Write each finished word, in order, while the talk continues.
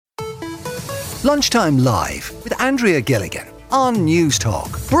Lunchtime Live with Andrea Gilligan on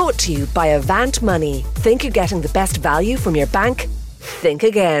Newstalk. Brought to you by Avant Money. Think you're getting the best value from your bank? Think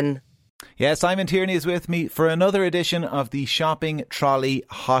again. Yeah, Simon Tierney is with me for another edition of the Shopping Trolley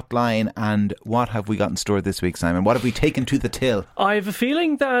Hotline. And what have we got in store this week, Simon? What have we taken to the till? I have a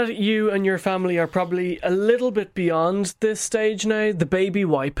feeling that you and your family are probably a little bit beyond this stage now. The baby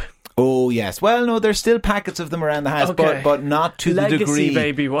wipe. Oh, yes. Well, no, there's still packets of them around the house, Okay. but not to the degree. Legacy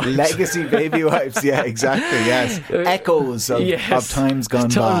baby wipes. Legacy baby wipes, yeah, exactly, yes. Echoes of times gone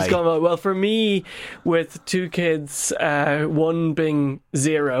by. Well, for me, with two kids, one being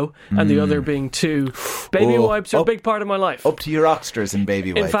 0 and the other being 2, baby wipes are a big part of my life. Up to your oxters in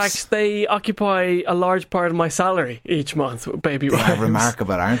baby wipes. In fact, they occupy a large part of my salary each month, baby wipes. They're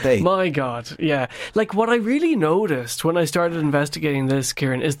remarkable, aren't they? My God, yeah. Like, what I really noticed when I started investigating this,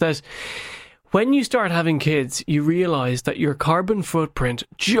 Kieran, is that when you start having kids, you realise that your carbon footprint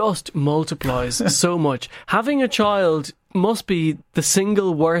just multiplies so much. Having a child must be the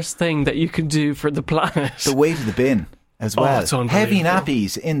single worst thing that you can do for the planet. The weight of the bin as well. It's heavy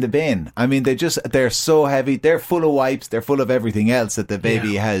nappies in the bin. I mean, they're so heavy. They're full of wipes. They're full of everything else that the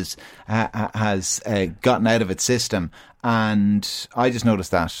baby has gotten out of its system. And I just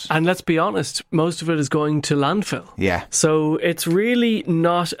noticed that. And let's be honest, most of it is going to landfill. Yeah. So it's really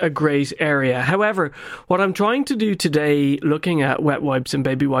not a great area. However, what I'm trying to do today, looking at wet wipes and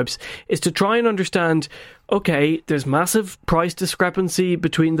baby wipes, is to try and understand, okay, there's massive price discrepancy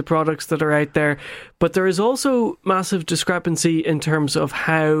between the products that are out there, but there is also massive discrepancy in terms of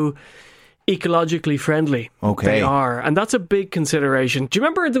how ecologically friendly they are, and that's a big consideration. Do you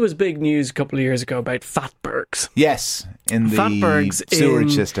remember there was big news a couple of years ago about fatbergs? Yes, in the sewerage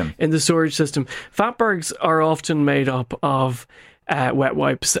system. In the sewerage system. Fatbergs are often made up of wet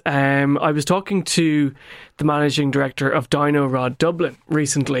wipes. I was talking to the managing director of Dino Rod Dublin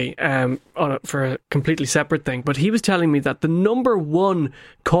recently for a completely separate thing, but he was telling me that the number one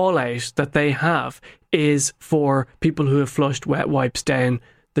call out that they have is for people who have flushed wet wipes down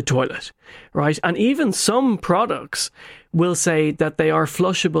the toilet, right? And even some products will say that they are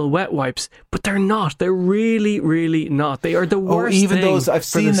flushable wet wipes, but they're not. They're really, really not. They are the worst. Even thing those, I've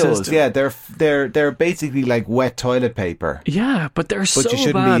seen those. System. Yeah, they're basically like wet toilet paper. Yeah, but they're so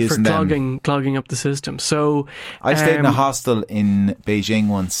bad for clogging up the system. So I stayed in a hostel in Beijing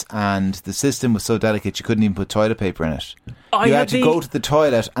once, and the system was so delicate you couldn't even put toilet paper in it. You had to go to the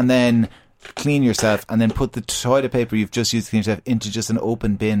toilet and then clean yourself and then put the toilet paper you've just used to clean yourself into just an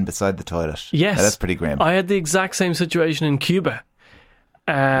open bin beside the toilet. Yes. That's pretty grim. I had the exact same situation in Cuba.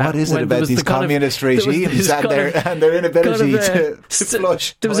 What is it about these communist regimes and their inability to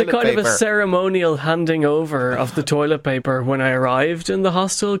flush? There was a kind paper. of a ceremonial handing over of the toilet paper when I arrived in the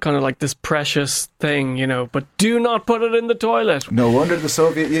hostel, kind of like this precious thing, but do not put it in the toilet. No wonder the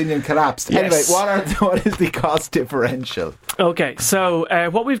Soviet Union collapsed. Yes. Anyway, what is the cost differential? Okay, so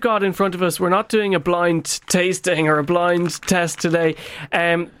what we've got in front of us, we're not doing a blind tasting or a blind test today.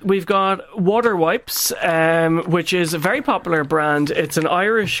 We've got water wipes, which is a very popular brand. It's an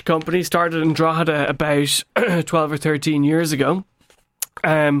Irish company, started in Drogheda about 12 or 13 years ago.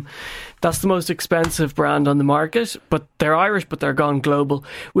 That's the most expensive brand on the market, but they're Irish, but they're gone global.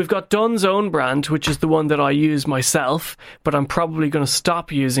 We've got Dunn's own brand, which is the one that I use myself, but I'm probably going to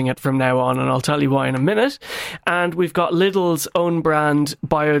stop using it from now on, and I'll tell you why in a minute. And we've got Lidl's own brand,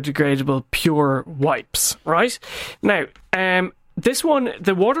 biodegradable pure wipes, right? Now, this one,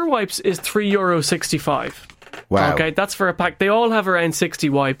 the water wipes, is €3.65. Wow. Okay, that's for a pack. They all have around 60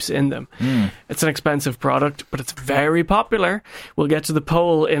 wipes in them. It's an expensive product, but it's very popular. We'll get to the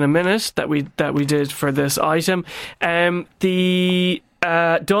poll in a minute that we did for this item. The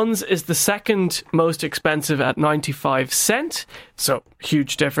Dunn's is the second most expensive at 95 cent, so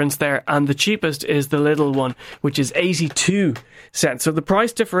huge difference there. And the cheapest is the Lidl one, which is 82 cents. So the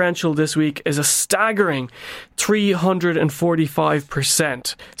price differential this week is a staggering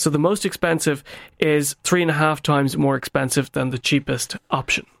 345%. So the most expensive is 3.5 times more expensive than the cheapest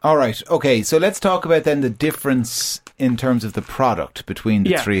option. All right. Okay. So let's talk about then the difference in terms of the product between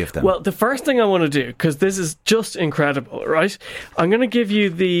the three of them. Well, the first thing I want to do, because this is just incredible, right? I'm going to give you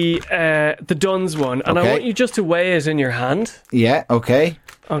the Dunn's one, and I want you just to weigh it in your hand. Yeah. Okay.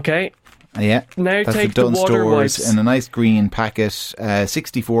 Okay. Yeah. Now that's take the the water wipes in a nice green packet.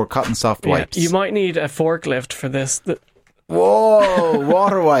 64 cotton soft wipes. You might need a forklift for this. Whoa,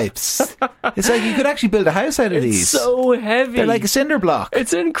 water wipes. It's like you could actually build a house out of these. It's so heavy. They're like a cinder block.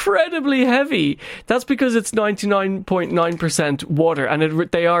 It's incredibly heavy. That's because it's 99.9% water, and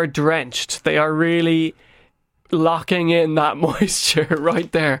they are drenched. They are really locking in that moisture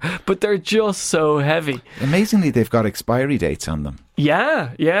right there. But they're just so heavy. Amazingly, they've got expiry dates on them.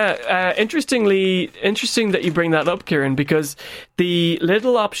 Yeah. Interesting that you bring that up, Kieran, because the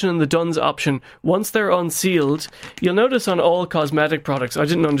Lidl option and the Dunnes option, once they're unsealed, you'll notice on all cosmetic products, I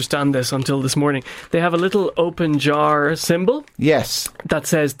didn't understand this until this morning, they have a little open jar symbol. Yes. That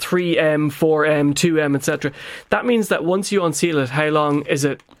says 3M, 4M, 2M, etc. That means that once you unseal it, how long is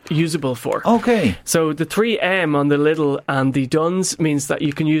it usable for? Okay. So the 3M on the Lidl and the Dunnes means that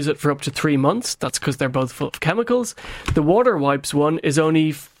you can use it for up to 3 months. That's because they're both full of chemicals. The water wipes one is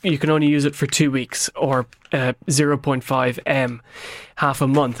you can only use it for 2 weeks, or 0.5 M, half a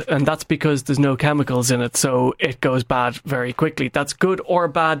month, and that's because there's no chemicals in it, so it goes bad very quickly. That's good or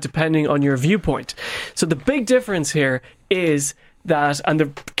bad depending on your viewpoint. So the big difference here is that, and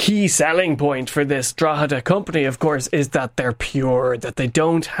the key selling point for this Drogheda company, of course, is that they're pure, that they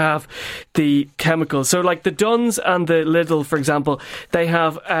don't have the chemicals. So like the Dunnes and the Lidl, for example, they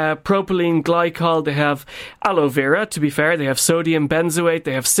have propylene glycol, they have aloe vera, to be fair, they have sodium benzoate,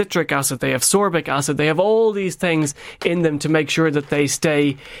 they have citric acid, they have sorbic acid, they have all these things in them to make sure that they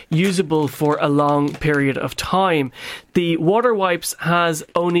stay usable for a long period of time. The water wipes has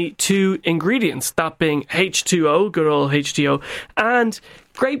only 2 ingredients, that being H2O, good old H2O, and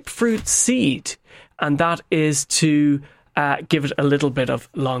grapefruit seed, and that is to give it a little bit of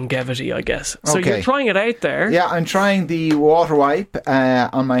longevity, I guess. So you're trying it out there. Yeah, I'm trying the water wipe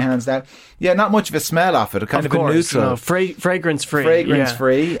on my hands now. Yeah, not much of a smell off it. Kind of a neutral. No, fragrance free. Fragrance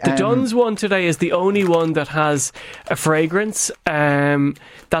free. The Dunnes one today is the only one that has a fragrance.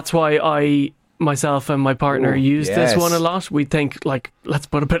 That's why myself and my partner use this one a lot. We think, like, let's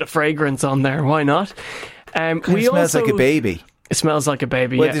put a bit of fragrance on there. Why not? It smells like a baby. It smells like a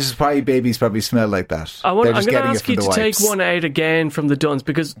baby. Well, this is probably babies probably smell like that. I'm going to ask you to take one out again from the Dunnes,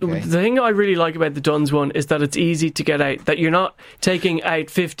 because the thing I really like about the Dunnes one is that it's easy to get out, that you're not taking out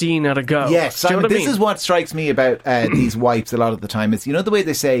 15 at a go. Yes, Simon, this is what strikes me about these wipes a lot of the time. Is, you know, the way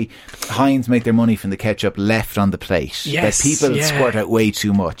they say Heinz make their money from the ketchup left on the plate. Yes, that people squirt out way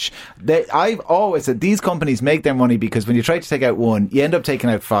too much. I've always said these companies make their money because when you try to take out 1, you end up taking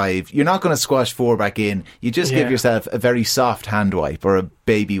out 5. You're not going to squash 4 back in. You just give yourself a very soft hand wipe or a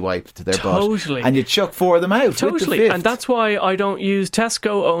baby wipe to their butt, and you chuck 4 of them out. Totally, and that's why I don't use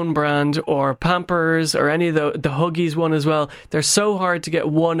Tesco own brand or Pampers or any of the Huggies one as well. They're so hard to get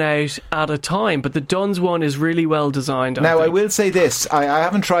one out at a time, but the Dunnes one is really well designed. I will say this: I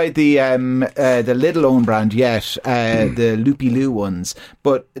haven't tried the Lidl own brand yet, the Loopy Loo ones,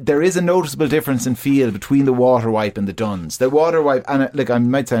 but there is a noticeable difference in feel between the water wipe and the Dunnes. The water wipe, and look, I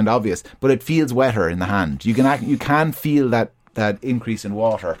might sound obvious, but it feels wetter in the hand. You can feel that increase in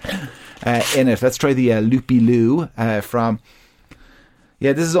water in it. Let's try the Loopy Loo from...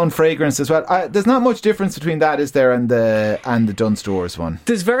 Yeah, this is on fragrance as well. There's not much difference between that, is there, and the Dunnes Stores one?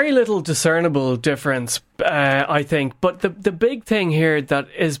 There's very little discernible difference, I think. But the big thing here that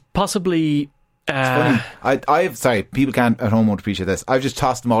is possibly... It's funny. Sorry, people at home won't appreciate this. I've just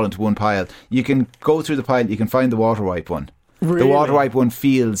tossed them all into one pile. You can go through the pile, you can find the water wipe one. Really? The water wipe one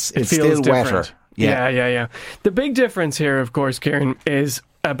feels still different. Wetter. Yeah. The big difference here, of course, Kieran, is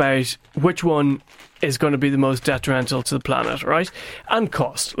about which one is going to be the most detrimental to the planet, right? And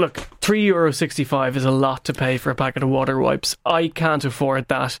cost. Look, €3.65 is a lot to pay for a packet of water wipes. I can't afford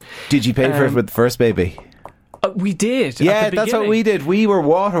that. Did you pay for it with the first baby? We did. Yeah, that's what we did. We were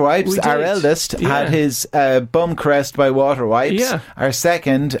water wipes. Our eldest had his bum crest by water wipes. Yeah. Our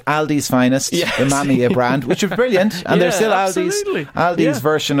second, Aldi's Finest, the Mamia brand, which was brilliant. And they're still Aldi's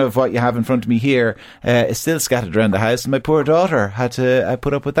version of what you have in front of me here is still scattered around the house. And my poor daughter had to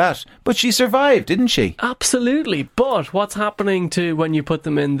put up with that. But she survived, didn't she? Absolutely. But what's happening to when you put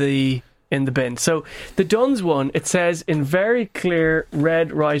them in the bin? So the Dunnes one, it says in very clear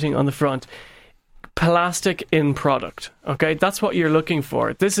red writing on the front, plastic in product. Okay, that's what you're looking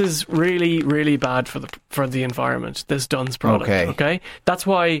for. This is really, really bad for the environment, this Dunnes product. Okay, that's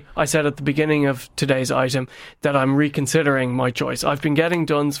why I said at the beginning of today's item that I'm reconsidering my choice. I've been getting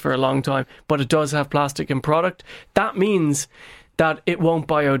Dunnes for a long time, but it does have plastic in product. That means that it won't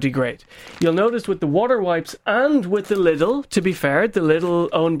biodegrade. You'll notice with the water wipes and with the Lidl, to be fair, the Lidl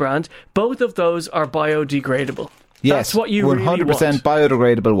own brand, both of those are biodegradable. Yes, that's what you 100% really want.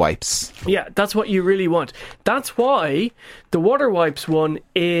 Biodegradable wipes. Yeah, that's what you really want. That's why the water wipes one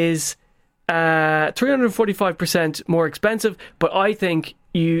is 345% more expensive, but I think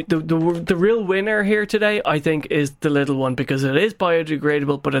the real winner here today, I think, is the Lidl one, because it is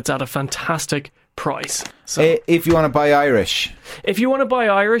biodegradable, but it's at a fantastic price. So if you want to buy Irish,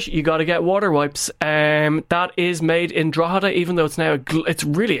 you got to get water wipes. That is made in Drogheda, even though it's now it's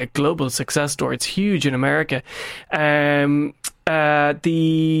really a global success story. It's huge in America.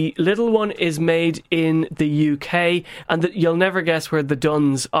 The little one is made in the UK, and you'll never guess where the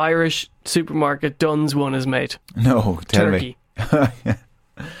Dunnes Irish supermarket Dunnes one is made. No, tell Turkey. me.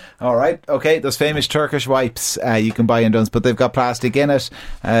 All right, okay, those famous Turkish wipes you can buy in Dunnes, but they've got plastic in it.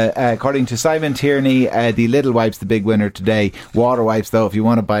 According to Simon Tierney, the little wipes the big winner today. Water wipes, though, if you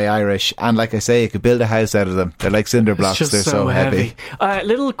want to buy Irish, and like I say, you could build a house out of them. They're like cinder blocks. They're so heavy.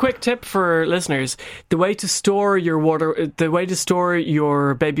 Little quick tip for listeners: the way to store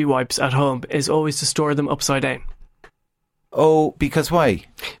your baby wipes at home is always to store them upside down. Oh, because why?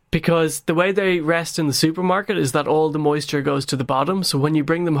 Because the way they rest in the supermarket is that all the moisture goes to the bottom. So when you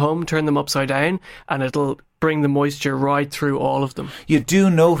bring them home, turn them upside down, and it'll bring the moisture right through all of them. You do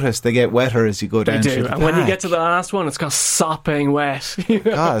notice they get wetter as you go down. They do. The and pack. When you get to the last one, it's got sopping wet.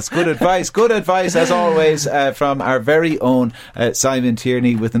 It's good advice. Good advice, as always, from our very own Simon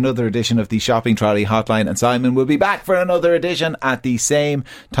Tierney with another edition of the Shopping Trolley Hotline. And Simon will be back for another edition at the same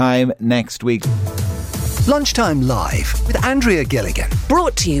time next week. Lunchtime Live with Andrea Gilligan.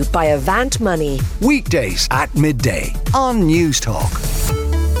 Brought to you by Avant Money. Weekdays at midday on Newstalk.